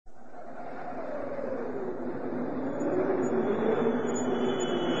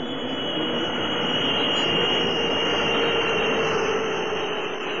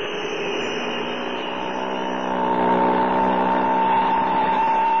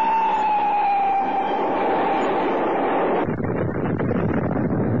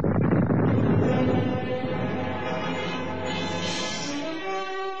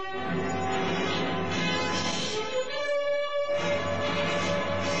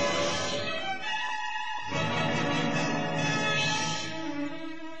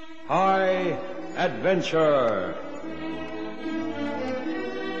High Adventure.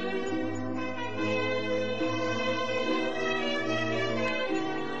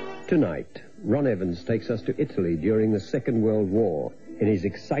 Tonight, Ron Evans takes us to Italy during the Second World War in his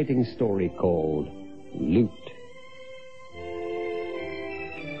exciting story called Loot.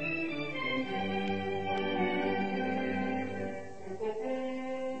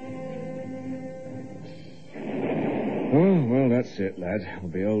 Well, that's it, lad.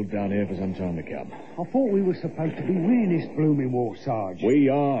 We'll be old down here for some time to come. I thought we were supposed to be winning this blooming war, Sarge. We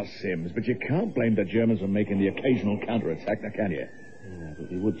are, Sims, but you can't blame the Germans for making the occasional counterattack, now can you? Yeah, but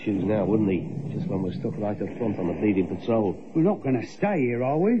he would choose now, wouldn't he? Just when we're stuck right up front on the bleeding patrol. We're not going to stay here,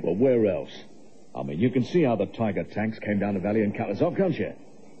 are we? Well, where else? I mean, you can see how the Tiger tanks came down the valley and cut us off, can't you?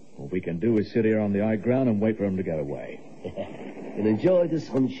 All we can do is sit here on the high ground and wait for them to get away. And enjoy the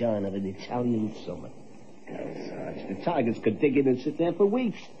sunshine of an Italian summer. Oh, Sarge, the Tigers could dig in and sit there for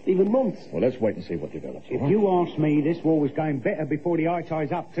weeks, even months. Well, let's wait and see what develops. If you ask me, this war was going better before the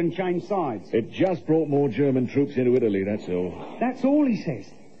Italians upped and changed sides. It just brought more German troops into Italy, that's all. That's all he says.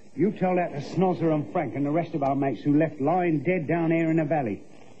 You tell that to Snozzer and Frank and the rest of our mates who left lying dead down here in the valley.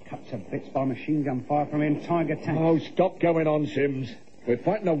 Cut to bits by machine gun fire from them Tiger tanks. Oh, stop going on, Sims. We're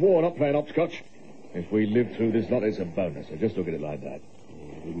fighting a war, not playing hopscotch. If we live through this lot, it's a bonus. So just look at it like that.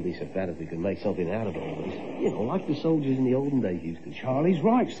 It wouldn't be so bad if we could make something out of all this. You know, like the soldiers in the olden days used to. Charlie's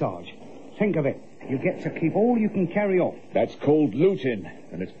right, Sarge. Think of it. You get to keep all you can carry off. That's called looting,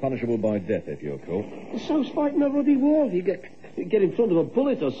 and it's punishable by death if you're caught. So's fighting a ruddy war. You get in front of a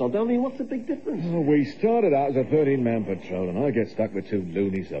bullet or something. I mean, what's the big difference? Oh, we started out as a 13-man patrol, and I get stuck with 2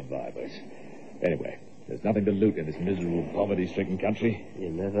 loony survivors. Anyway, there's nothing to loot in this miserable, poverty-stricken country. You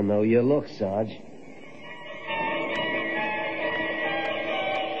never know your luck, Sarge.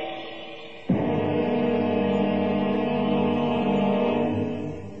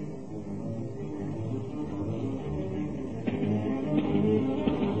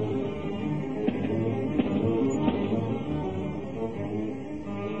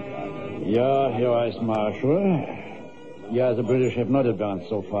 Yeah, here is Marshal. Yeah, the British have not advanced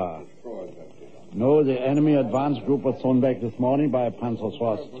so far. No, the enemy advance group was thrown back this morning by a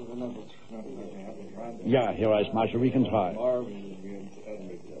Panzerfaust. Yeah, here is Marshal. We can try.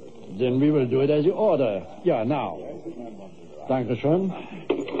 Then we will do it as you order. Yeah, now. Dankeschön.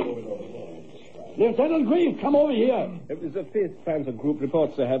 Lieutenant Grieve, come over here. The 5th Panzer Group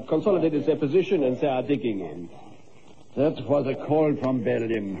reports they have consolidated their position and they are digging in. That was a call from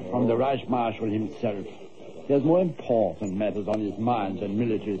Berlin, from the Reich Marshal himself. He has more important matters on his mind than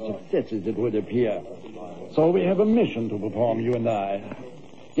military successes, it would appear. So we have a mission to perform, you and I.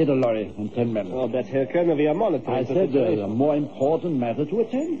 Get a lorry and 10 men. Oh, but Herr Colonel, we are monitoring. I said there's a more important matter to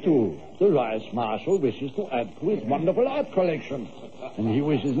attend to. The Reich Marshal wishes to add to his wonderful art collection. And he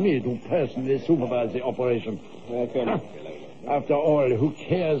wishes me to personally supervise the operation. After all, who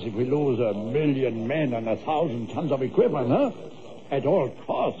cares if we lose 1 million men and 1,000 tons of equipment, huh? At all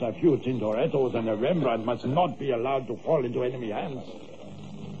costs, a few Tintorettos and a Rembrandt must not be allowed to fall into enemy hands.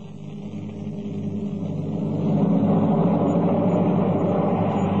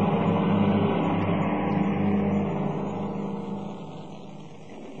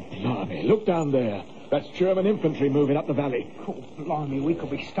 Blimey, look down there. That's German infantry moving up the valley. Oh, blimey, we could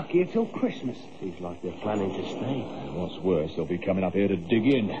be stuck here till Christmas. Seems like they're planning to stay. What's worse, they'll be coming up here to dig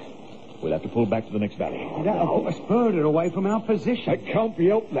in. We'll have to pull back to the next valley. That'll put us further away from our position. It can't be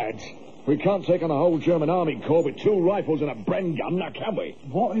helped, lads. We can't take on a whole German army corps with 2 rifles and a Bren gun, now can we?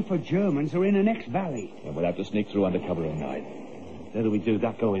 What if the Germans are in the next valley? And we'll have to sneak through under cover of night. How do we do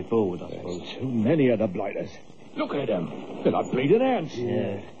that going forward, I suppose? There's too many of the blighters. Look at them. They're like bleeding ants.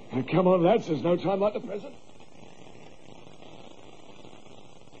 Yeah. Now, come on, lads. There's no time like the present.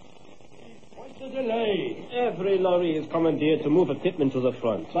 What's the delay? Every lorry is commandeered to move equipment to the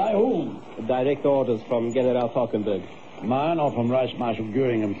front. By whom? Direct orders from General Falkenberg. Mine or from Reich Marshal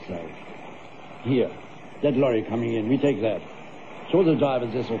Goering himself? Here. That lorry coming in. We take that. Show the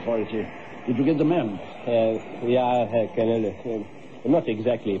drivers this authority. Did you get the men? Yeah, Herr Colonel. Not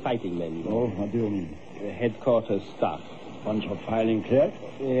exactly fighting men. Oh, what do you mean? Headquarters staff. Bunch of filing clerks?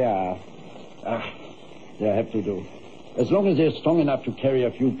 Yeah. They have to do. As long as they're strong enough to carry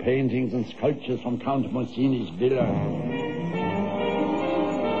a few paintings and sculptures from Count Mozzini's villa.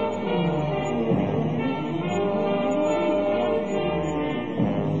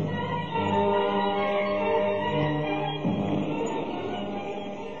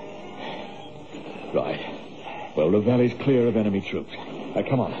 Right. Well, the valley's clear of enemy troops.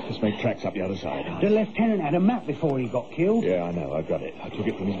 Come on, let's make tracks up the other side. The lieutenant had a map before he got killed. Yeah, I know. I've got it. I took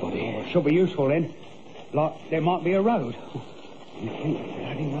it from his body. It should be useful then. Like, there might be a road. You think you're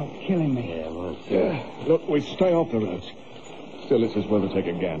bloody well killing me. Yeah, well, Yeah, look, we stay off the roads. Still, it's as well to take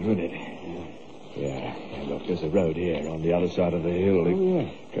a gander, isn't it? Yeah, look, there's a road here on the other side of the hill.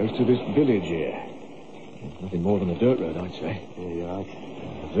 It goes to this village here. Nothing more than a dirt road, I'd say. Yeah, you're right.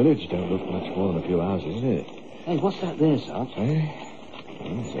 The village don't look much more than a few houses, isn't it? Hey, what's that there, Sarge? Eh?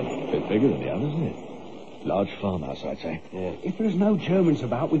 Well, it's a bit bigger than the others, isn't it? Large farmhouse, I'd say. Yeah. If there's no Germans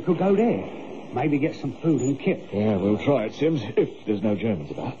about, we could go there. Maybe get some food and kip. Yeah, we'll try it, Sims, if there's no Germans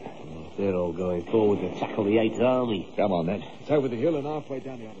about. They're all going forward to tackle the 8th Army. Come on, then. It's over the hill and halfway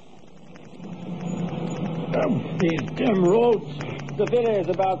down the other side. These damn roads. The village is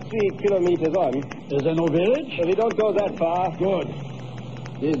about 3 kilometers on. Is there no village? We don't go that far. Good.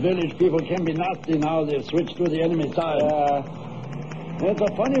 These village people can be nasty now. They've switched to the enemy side. It's a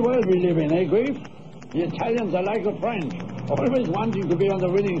funny world we live in, eh, Grief? The Italians are like the French. Always wanting to be on the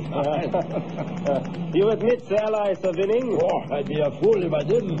winning side. You admit the Allies are winning? Oh, I'd be a fool if I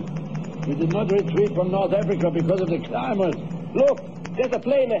didn't. We did not retreat from North Africa because of the climate. Look, there's a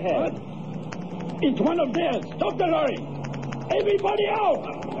plane ahead. What? It's one of theirs. Stop the lorry. Everybody out!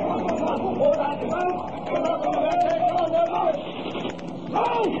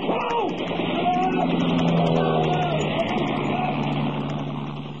 Out!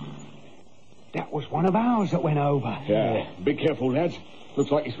 That was one of ours that went over. Yeah, be careful, lads.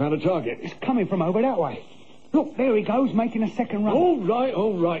 Looks like he's found a target. It's coming from over that way. Look, there he goes, making a second run.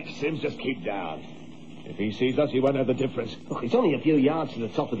 All right, Sims, just keep down. If he sees us, he won't know the difference. Look, it's only a few yards to the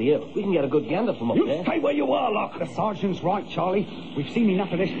top of the hill. We can get a good gander from up You there. stay where you are, Locke. The sergeant's right, Charlie. We've seen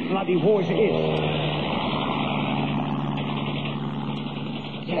enough of this bloody war as it is.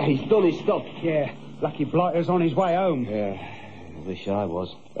 Yeah, he's done his stuff. Yeah, lucky Blighter's on his way home. Yeah. I wish I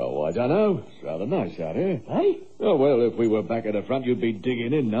was. Oh, I don't know. It's rather nice out here. Hey? Oh, well, if we were back at the front, you'd be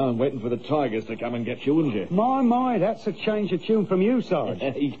digging in now and waiting for the tigers to come and get you, wouldn't you? My, that's a change of tune from you, Sarge.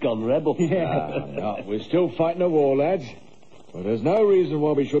 He's gone rebel. No, we're still fighting a war, lads. But there's no reason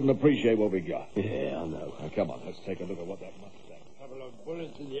why we shouldn't appreciate what we got. Yeah, I know. Now, come on, let's take a look at what that Mustang. A couple of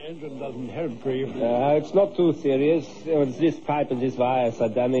bullets in the engine doesn't help, Grief. It's not too serious. It's this pipe and these wires are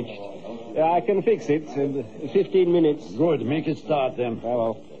damaged. I can fix it in 15 minutes. Good, make it start then. Oh,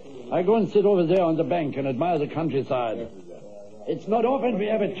 well. I go and sit over there on the bank and admire the countryside. It's not often we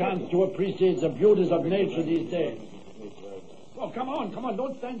have a chance to appreciate the beauties of nature these days. Oh, come on,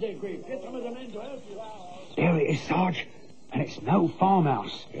 don't stand there, Grief. Get some of the men to help you. There it is, Sarge. And it's no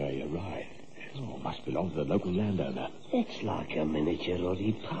farmhouse. Yeah, you're right. Oh, must belong to the local landowner. It's like a miniature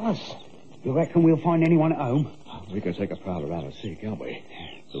ruddy palace. You reckon we'll find anyone at home? We can take a prowl around and see, can't we?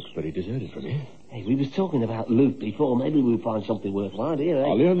 Looks pretty deserted from here. Hey, we was talking about loot before. Maybe we'll find something worthwhile here, eh?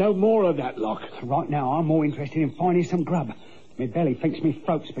 I'll hear no more of that, Locke. Right now, I'm more interested in finding some grub. My belly thinks me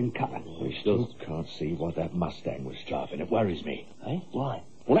throat's been cut. We still can't see what that Mustang was driving. It worries me. Eh? Why?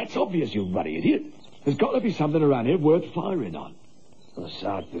 Well, that's obvious, you ruddy idiot. There's got to be something around here worth firing on. Well,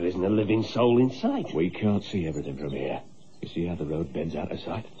 Sarge, there isn't a living soul in sight. We can't see everything from here. You see how the road bends out of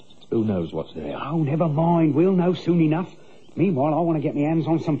sight? Who knows what's there? Oh, never mind. We'll know soon enough. Meanwhile, I want to get my hands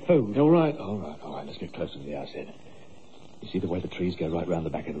on some food. All right. Let's get closer to the house then. You see the way the trees go right round the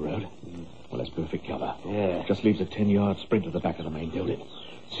back of the road? Well, that's perfect cover. Yeah. Just leaves a 10-yard sprint to the back of the main building.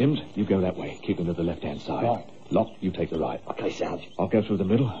 Sims, you go that way. Keep them to the left-hand side. Right. Locke, you take the right. Okay, Sarge. I'll go through the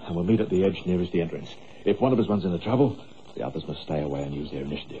middle, and we'll meet at the edge nearest the entrance. If one of us runs into trouble, the others must stay away and use their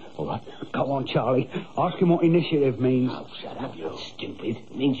initiative. All right? Go on, Charlie. Ask him what initiative means. Oh, shut up, you stupid.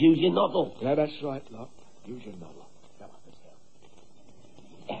 It means use your nozzle. Yeah, that's right, Locke. Use your nozzle. Come on, let's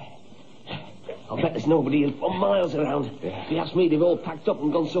go. I'll bet there's nobody for miles around. Yeah. If you ask me, they've all packed up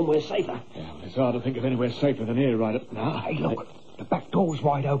and gone somewhere safer. Yeah, well, it's hard to think of anywhere safer than here right up now. Hey, look. The back door's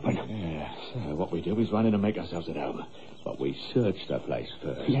wide open. Yeah, so what we do is run in and make ourselves at home. But we search the place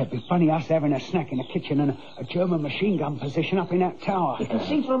first. Yeah, it'd be funny us having a snack in the kitchen and a German machine gun position up in that tower. You can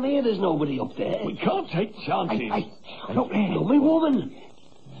see from here there's nobody up there. We can't take chances. Hey, look there. Look, me woman.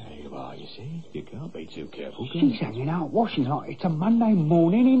 There you are, you see. You can't be too careful, can She's you? hanging out washing like it's a Monday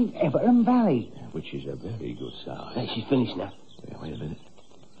morning in Everton Valley. Which is a very good sign. Hey, she's finished now. Yeah, wait a minute.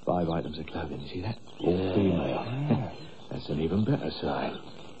 5 items of clothing, you see that? All Yeah. female. That's an even better sign.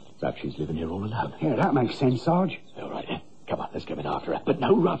 Perhaps she's living here all alone. Yeah, that makes sense, Sarge. All right, then. Come on, let's get in after her. But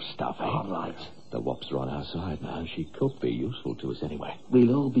no rough stuff, eh? All right. The wops are on our side now. She could be useful to us anyway.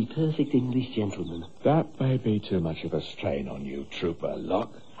 We'll all be perfect English gentlemen. That may be too much of a strain on you, Trooper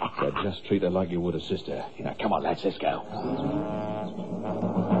Locke. So just treat her like you would a sister. Now, come on, lads, let's go.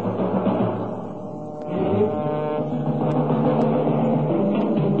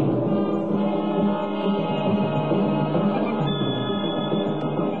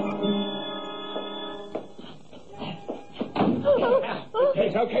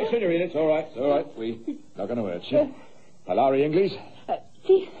 okay, Senorita. It's all right. It's all right. We're not going to hurt you. Parlare English?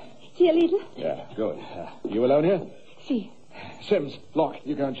 Si, a little. Yeah, good. You alone here? Si. Sims, Locke,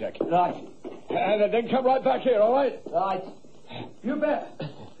 you go and check. Right. And then come right back here, all right? Right. You bet.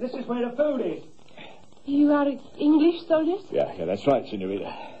 This is where the food is. You are English soldiers? Yeah, that's right,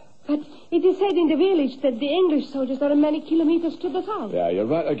 Senorita. But it is said in the village that the English soldiers are many kilometers to the south. Yeah, you're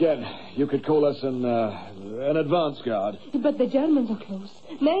right again. You could call us an advance guard. But the Germans are close.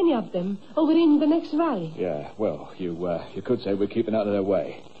 Many of them, over in the next valley. Yeah, well, you could say we're keeping out of their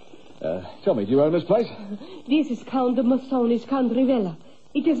way. Tell me, do you own this place? This is Count de Mossoni's country villa.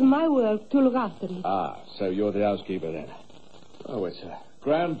 It is my work to look after it. Ah, so you're the housekeeper then. Oh, it's a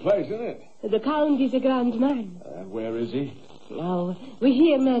grand place, isn't it? The Count is a grand man. Where is he? Oh, we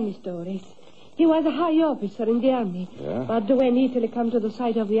hear many stories. He was a high officer in the army. Yeah? But when Italy came to the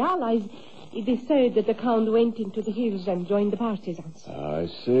side of the Allies, it is said that the Count went into the hills and joined the partisans. I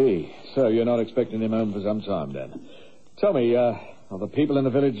see. So you're not expecting him home for some time, then. Tell me, are the people in the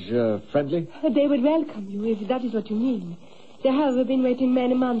village friendly? They would welcome you, if that is what you mean. They have been waiting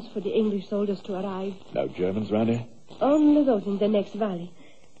many months for the English soldiers to arrive. No Germans round here? Only those in the next valley.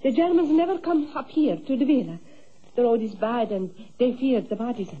 The Germans never come up here to the villa. The road is bad, and they feared the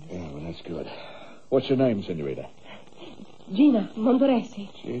partisans. Yeah, well, that's good. What's your name, Senorita? Gina Montoresi.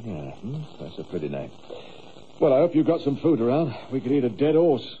 Gina, that's a pretty name. Well, I hope you've got some food around. We could eat a dead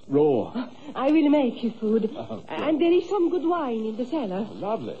horse, raw. I will make you food. Oh, and there is some good wine in the cellar. Oh,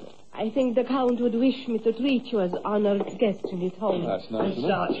 lovely. I think the Count would wish me to treat you as honored guests in his home. That's nice.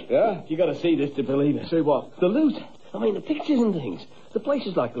 Sarge. Yeah? You got to see this to believe it. See what? The loot. I mean, the pictures and things. The place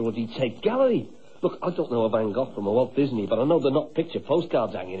is like the Ruddy Tate Gallery. Look, I don't know a Van Gogh from a Walt Disney, but I know they're not picture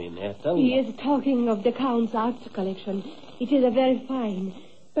postcards hanging in there. Tell He me. is talking of the Count's art collection. It is a very fine,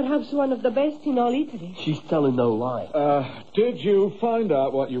 perhaps one of the best in all Italy. She's telling no lie. Did you find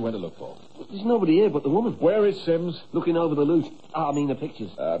out what you went to look for? There's nobody here but the woman. Where is Sims? Looking over the loot. I mean the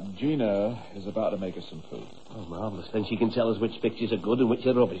pictures. Gina is about to make us some food. Oh, marvellous. Then she can tell us which pictures are good and which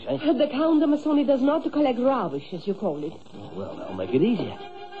are rubbish, eh? The Count de Massoni does not collect rubbish, as you call it. Oh, well, that'll make it easier.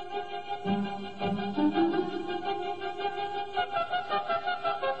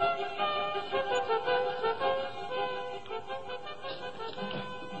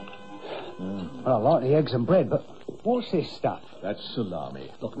 Well, I like the eggs and bread, but what's this stuff? That's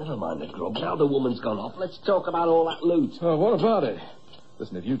salami. Look, never mind the grub. Now the woman's gone off. Let's talk about all that loot. Oh, what about it?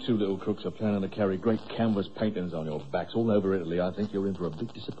 Listen, if you two little crooks are planning to carry great canvas paintings on your backs all over Italy, I think you're in for a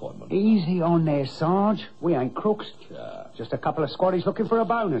big disappointment. Easy on there, Sarge. We ain't crooks. Yeah. Just a couple of squaddies looking for a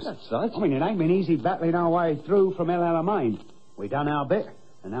bonus. That's right. I mean, it ain't been easy battling our way through from El Alamein. We done our bit,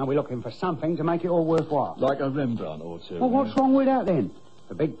 and now we're looking for something to make it all worthwhile. Like a Rembrandt or two. Well, what's wrong with that, then?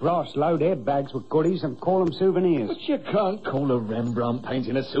 The big brass load their bags with goodies and call them souvenirs. But you can't call a Rembrandt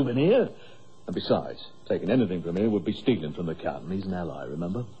painting a souvenir. And besides, taking anything from here would be stealing from the Count, and he's an ally,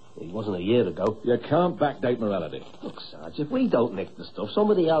 remember? He wasn't a year ago. You can't backdate morality. Look, Sarge, if we don't nick the stuff,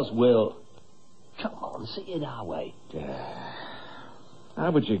 somebody else will. Come on, see it our way. How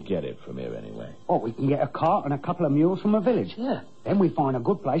would you get it from here, anyway? Oh, we can get a cart and a couple of mules from a village. Yeah. Then we find a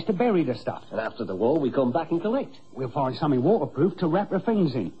good place to bury the stuff. And after the war, we come back and collect. We'll find something waterproof to wrap the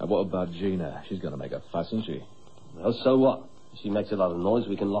things in. And what about Gina? She's going to make a fuss, isn't she? Well, so what? If she makes a lot of noise,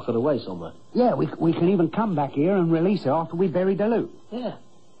 we can lock it away somewhere. Yeah, we can even come back here and release her after we bury the loot. Yeah.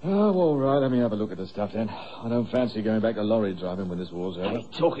 Oh, all right. Let me have a look at the stuff, then. I don't fancy going back to lorry driving when this war's over. Hey,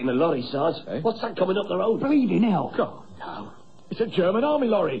 talking to lorry, Sarge. Eh? What's that coming up the road? Bleeding hell. God, no. It's a German army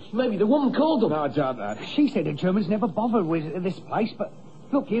lorry. Maybe the woman called them. No, I doubt that. She said the Germans never bothered with this place, but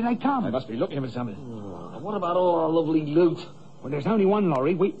look, here they come. They must be looking for something. What about all our lovely loot? Well, there's only one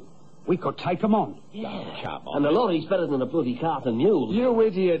lorry. We could take them on. Oh, come on. And the lorry's better than a bloody cart and mules. You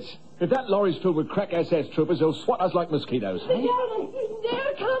idiots. If that lorry's filled with crack SS troopers, they'll swat us like mosquitoes. The Germans,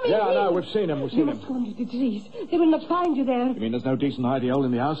 they're coming. Yeah, I know. We've seen them. You must go under the trees. They will not find you there. You mean there's no decent hidey hole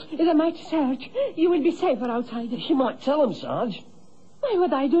in the house? They might search. You will be safer outside. She might tell them, Sarge. Why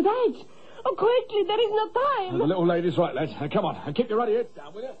would I do that? Oh, quickly, there is no time. The little lady's right, lads. Come on. And keep your ruddy heads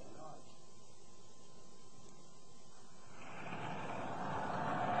down, will you?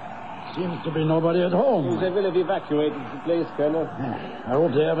 Seems to be nobody at home. They will have evacuated the place, Colonel. I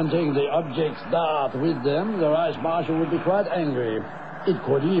hope they haven't taken the objects dart with them. The Vice Marshal would be quite angry. It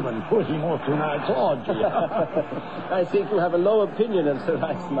could even put him off tonight's orgy. I think you have a low opinion of Sir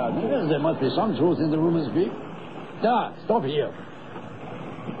Vice Marshal. Yes, there must be some truth in the rumors, Vic. Dart, stop here.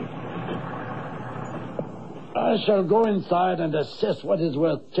 I shall go inside and assess what is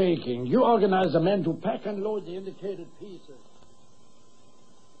worth taking. You organize the men to pack and load the indicated pieces.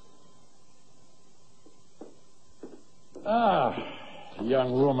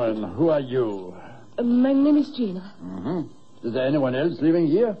 Young woman, who are you? My name is Gina. Mm-hmm. Is there anyone else living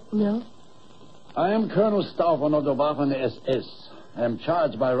here? No? I am Colonel Stauffer of the Waffen-SS. I am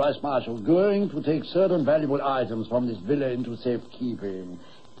charged by Vice Marshal Goering to take certain valuable items from this villa into safekeeping.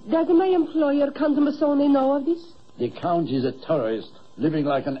 Does my employer, Count Massone, know of this? The Count is a terrorist, living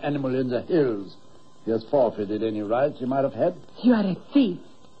like an animal in the hills. He has forfeited any rights he might have had. You are a thief.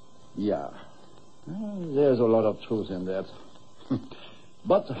 Yeah. There's a lot of truth in that.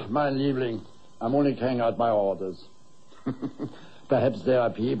 But, my Liebling, I'm only carrying out my orders. Perhaps there are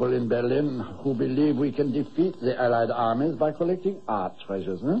people in Berlin who believe we can defeat the Allied armies by collecting art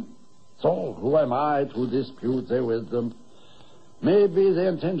treasures, huh? So, who am I to dispute their wisdom? Maybe they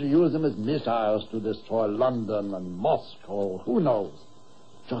intend to use them as missiles to destroy London and Moscow. Who knows?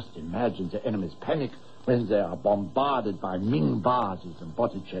 Just imagine the enemy's panic when they are bombarded by Ming vases and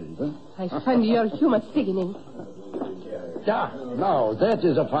Botticelli, huh? I find your humor sickening. Yeah, now, that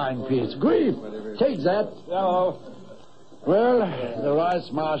is a fine piece. Grief, take that. Hello. Well, the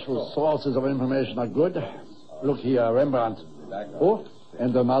Vice Marshal's sources of information are good. Look here, Rembrandt. Oh,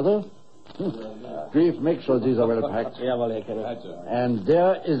 and another? Grief, make sure these are well packed. And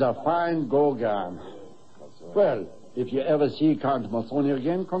there is a fine Gauguin. Well, if you ever see Count Massone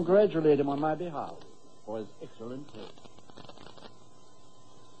again, congratulate him on my behalf for his excellent taste.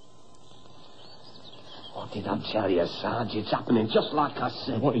 What did I tell you, Sarge? It's happening just like I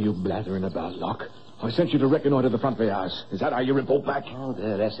said. What are you blathering about, Locke? I sent you to reconnoiter the front of the house. Is that how you report back? Oh,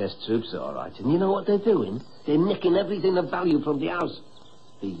 they're SS troops, all right. And you know what they're doing? They're nicking everything of value from the house.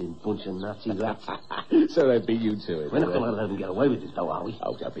 Thieving bunch of Nazi rats. So they beat you to it. We're not going to let them get away with it, though, are we?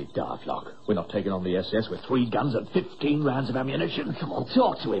 Oh, don't be daft, Locke. We're not taking on the SS with 3 guns and 15 rounds of ammunition. Come on,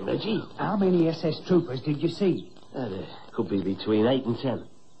 talk to him, Reggie. How many SS troopers did you see? There could be between 8 and 10.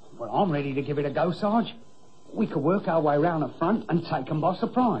 Well, I'm ready to give it a go, Sarge. We could work our way round the front and take them by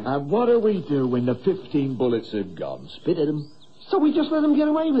surprise. And what do we do when the 15 bullets are gone? Spit at them? So we just let them get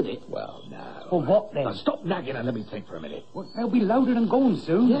away with it? Well, no. Well, what then? Now, stop nagging and let me think for a minute. Well, they'll be loaded and gone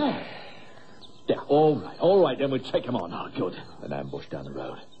soon. Yeah, all right, then we'll take them on. Oh, good. An ambush down the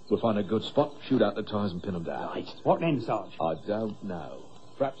road. We'll find a good spot, shoot out the tires and pin them down. Right. What then, Sarge? I don't know.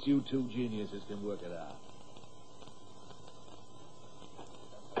 Perhaps you 2 geniuses can work it out.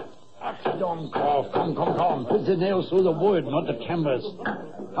 Donkov, come. Put the nails through the wood, not the canvas.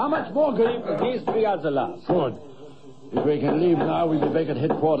 How much more, Grief? These 3 are the last. Good. If we can leave now, we'll be back at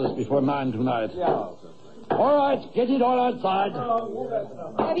headquarters before 9 tonight. Yeah. All right, get it all outside.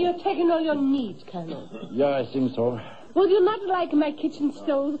 Have you taken all your needs, Colonel? Yeah, I think so. Would you not like my kitchen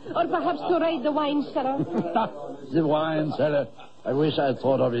stove, or perhaps to raid the wine cellar? The wine cellar. I wish I had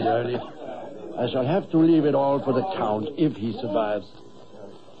thought of it earlier. I shall have to leave it all for the Count, if he survives.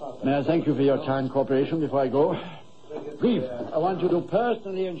 May I thank you for your kind cooperation before I go? Grief, I want you to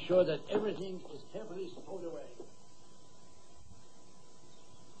personally ensure that everything is carefully stowed away.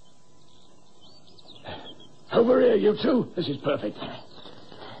 Over here, you 2. This is perfect.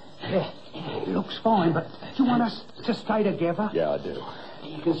 Yeah, it looks fine, but do you want us to stay together? Yeah, I do.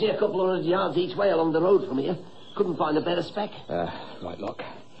 You can see a couple of 100 yards each way along the road from here. Couldn't find a better spec. Right, Locke.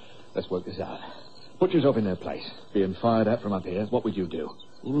 Let's work this out. Put yourself in their place. Being fired at from up here, what would you do?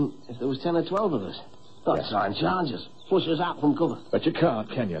 You mean if there was 10 or 12 of us? I'd try and charge us. Push us out from cover. But you can't,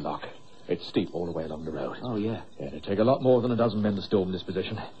 can you, Locke? It's steep all the way along the road. Oh, yeah. Yeah, it'd take a lot more than a dozen men to storm this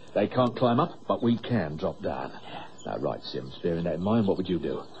position. They can't climb up, but we can drop down. Now, right, Sims, bearing that in mind, what would you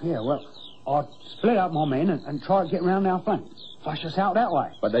do? Yeah, well, I'd split up my men and try to get round our flank. Flush us out that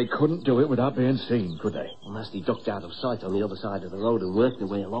way. But they couldn't do it without being seen, could they? Unless they ducked out of sight on the other side of the road and worked their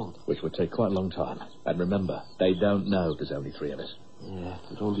way along. Which would take quite a long time. And remember, they don't know there's only 3 of us. Yeah,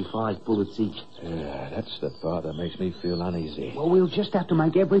 there'd only 5 bullets each. Yeah, that's the part that makes me feel uneasy. Well, we'll just have to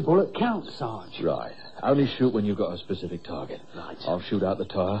make every bullet count, Sarge. Right. Only shoot when you've got a specific target. Right. I'll shoot out the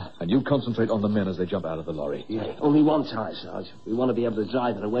tire, and you concentrate on the men as they jump out of the lorry. Yeah, only one tire, Sarge. We want to be able to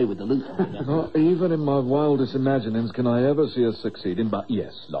drive it away with the loot. Not even in my wildest imaginings can I ever see us succeeding, but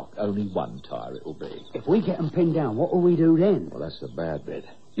yes, Locke, only 1 tire it will be. If we get them pinned down, what will we do then? Well, that's the bad bit.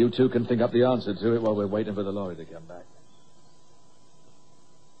 You 2 can think up the answer to it while we're waiting for the lorry to come back.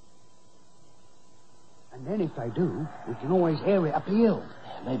 And then if they do, we can always air it up the hill.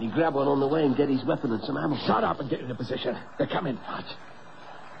 Maybe grab one on the way and get his weapon and some ammo. Shut up and get into position. They're coming. Right.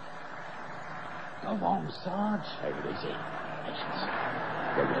 Go on, Sarge. Take it easy. Patience.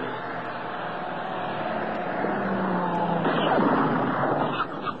 Get ready.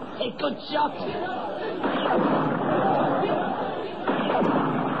 Hey, good shot.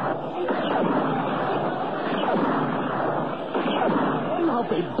 No, I'll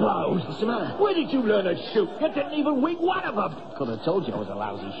be blowed. What's the matter? Where did you learn to shoot? You didn't even wing one of them. Could have told you I was a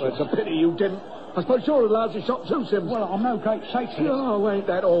lousy shot. Well, it's a pity you didn't. I suppose you're a lousy shot too, Sims. Well, I'm no great shakespeare. Oh, ain't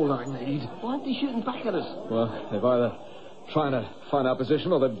that all I need? Why aren't they shooting back at us? Well, they've either trying to find our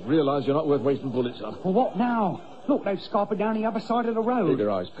position or they've realised you're not worth wasting bullets on. Well, what now? Look, they've scarpered down the other side of the Keep road. your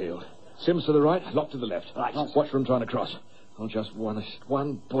eyes peeled. Sims to the right, Locke to the left. Right. Watch for them trying to cross. I'll just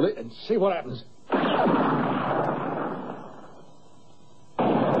one bullet and see what happens.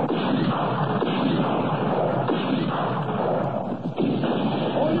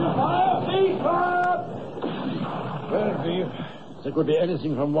 Well, there could be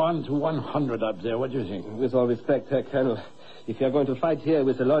anything from 1 to 100 up there. What do you think? With all respect, Herr Colonel, if you're going to fight here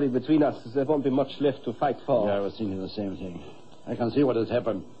with the lorry between us, there won't be much left to fight for. Yeah, I was thinking the same thing. I can see what has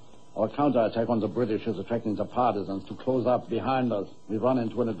happened. Our counterattack on the British is attracting the partisans to close up behind us. We run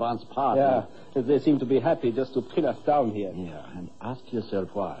into an advanced party. Yeah, they seem to be happy just to pin us down here. Yeah, and ask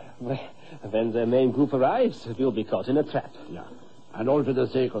yourself why. Well, when the main group arrives, we'll be caught in a trap. Yeah. And all for the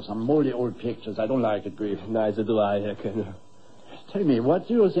sake of some moldy old pictures. I don't like it, Grief. Neither do I, Herr Colonel. Tell me, what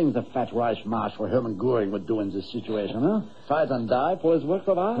do you think the fat Reich Marshal Hermann Goering would do in this situation, huh? Fight and die for his work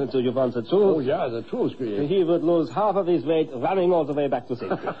of art? So you want the truth? Oh, yeah, the truth, Grief. He would lose half of his weight running all the way back to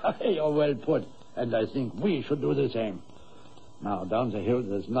safety. You're well put. And I think we should do the same. Now, down the hill,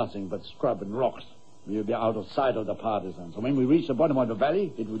 there's nothing but scrub and rocks. We'll be out of sight of the partisans. So when we reach the bottom of the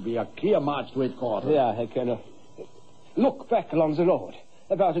valley, it will be a clear march to headquarters. Yeah, Herr Colonel. Look back along the road.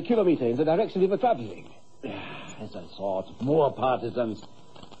 About a kilometer in the direction we were traveling. As I thought, more partisans.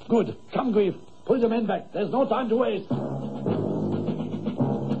 Good. Come, Grief. Pull the men back. There's no time to waste.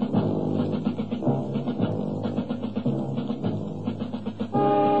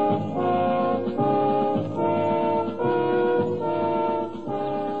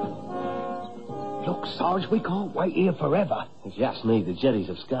 Look, Sarge, we can't wait here forever. If you ask me, the jetties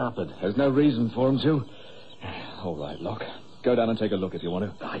have scarpered. There's no reason for them to. All right, Locke. Go down and take a look if you want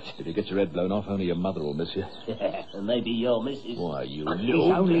to. Right. If you get your head blown off, only your mother will miss you. And maybe your missus. Why, you He's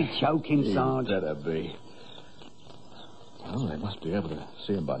little... only joking, Sarge. Better be. Oh, they must be able to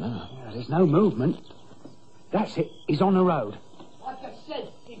see him by now. Yeah, there's no movement. That's it. He's on the road. Like I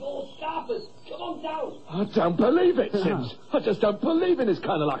said, they've all scarpered. Come on down. I don't believe it, Sims. I just don't believe in this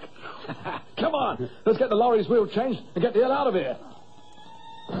kind of luck. Come on. Let's get the lorry's wheel changed and get the hell out of here.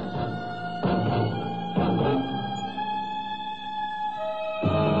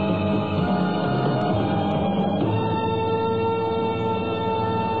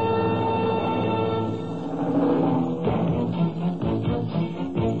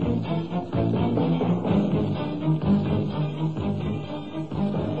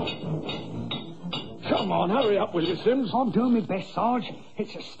 Come on, hurry up, will you, Sims? I'm doing my best, Sarge.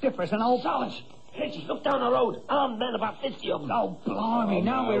 It's as stiff as an old... Sarge, Hedges, look down the road. Armed men, about 50 of them. Oh, blimey,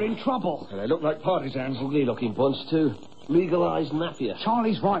 now we're in trouble. They look like partisans. Ugly-looking bunch, too. Legalised mafia.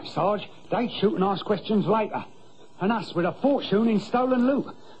 Charlie's right, Sarge. They'd shoot and ask questions later. And us with a fortune in stolen loot.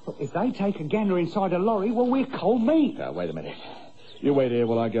 But if they take a gander inside a lorry, well, we're cold meat. Now, wait a minute. You wait here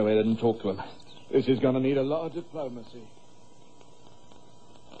while I go ahead and talk to him. This is going to need a lot of diplomacy.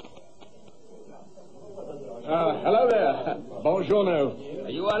 Hello there.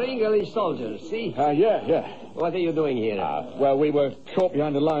 Buongiorno. You are English soldiers, see? Yeah. What are you doing here? Well, we were caught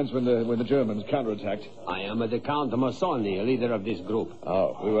behind the lines when the Germans counterattacked. I am the Count Massoni, leader of this group.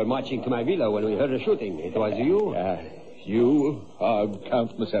 Oh. We were marching to my villa when we heard a shooting. It was you? You are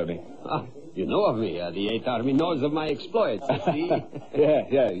Count Massoni. You know of me. The 8th Army knows of my exploits, see?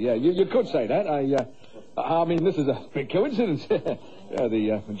 Yeah. You could say that. I mean, this is a big coincidence.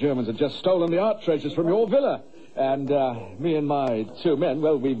 The Germans had just stolen the art treasures from your villa. And me and my 2 men,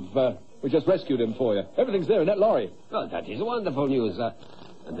 well, we just rescued him for you. Everything's there in that lorry. Well, that is wonderful news.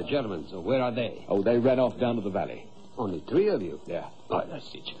 And the Germans, where are they? Oh, they ran off down to the valley. Only 3 of you? Yeah. Oh, that's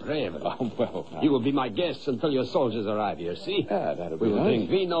such bravery. Oh, well. You will be my guests until your soldiers arrive here, see? Yeah, that'll be We will nice. drink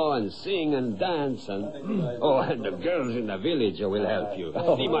vino and sing and dance and... Oh, and the girls in the village will help you.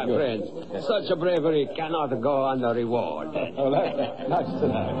 See, my good. friends, such a bravery cannot go unrewarded. Oh, that's nice to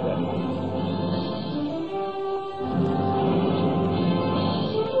know.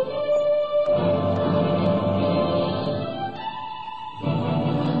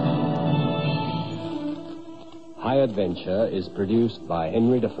 High Adventure is produced by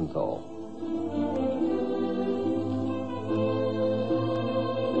Henry Diffenthal.